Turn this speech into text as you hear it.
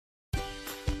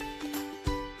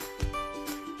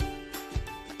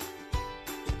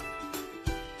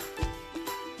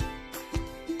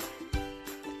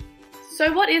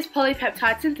So what is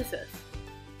polypeptide synthesis?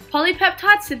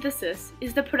 Polypeptide synthesis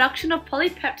is the production of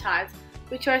polypeptides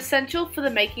which are essential for the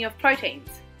making of proteins.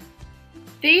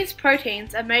 These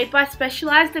proteins are made by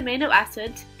specialized amino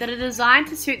acids that are designed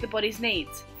to suit the body's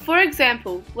needs. For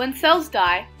example, when cells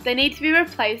die, they need to be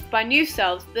replaced by new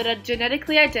cells that are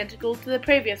genetically identical to the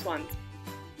previous ones.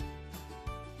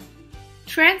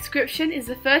 Transcription is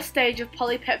the first stage of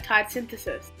polypeptide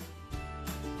synthesis.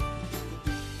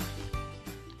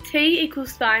 T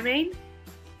equals thymine,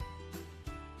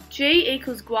 G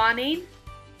equals guanine,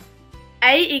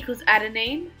 A equals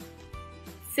adenine,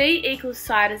 C equals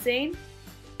cytosine,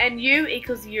 and U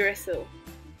equals uracil.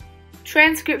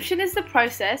 Transcription is the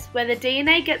process where the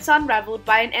DNA gets unraveled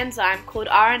by an enzyme called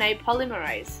RNA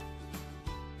polymerase.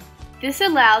 This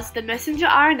allows the messenger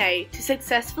RNA to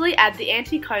successfully add the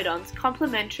anticodons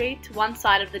complementary to one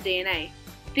side of the DNA.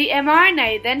 The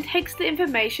mRNA then takes the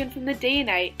information from the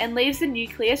DNA and leaves the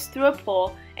nucleus through a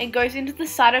pore and goes into the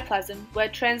cytoplasm where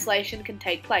translation can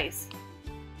take place.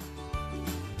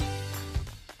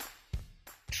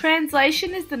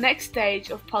 Translation is the next stage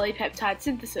of polypeptide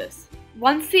synthesis.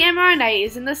 Once the mRNA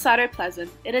is in the cytoplasm,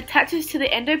 it attaches to the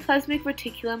endoplasmic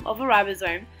reticulum of a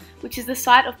ribosome, which is the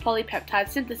site of polypeptide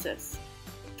synthesis.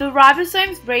 The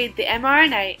ribosomes read the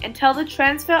mRNA and tell the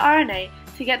transfer RNA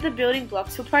to get the building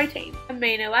blocks for protein,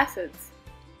 amino acids.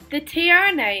 The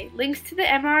tRNA links to the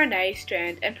mRNA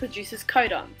strand and produces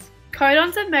codons.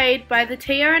 Codons are made by the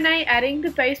tRNA adding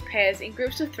the base pairs in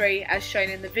groups of 3 as shown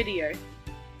in the video.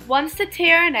 Once the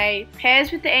tRNA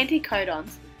pairs with the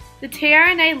anticodons, the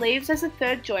tRNA leaves as a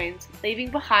third joins, leaving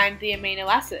behind the amino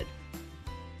acid.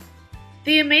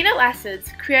 The amino acids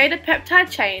create a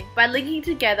peptide chain by linking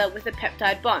together with a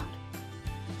peptide bond.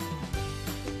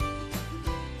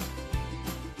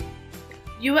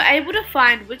 You are able to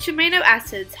find which amino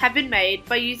acids have been made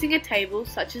by using a table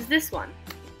such as this one.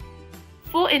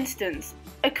 For instance,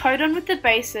 a codon with the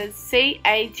bases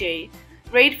CAG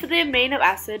read for the amino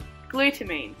acid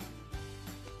glutamine.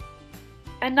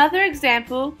 Another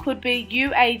example could be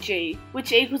UAG,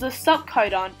 which equals a stop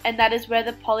codon, and that is where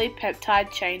the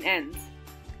polypeptide chain ends.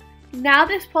 Now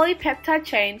this polypeptide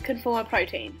chain can form a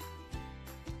protein.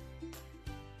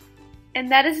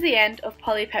 And that is the end of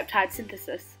polypeptide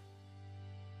synthesis.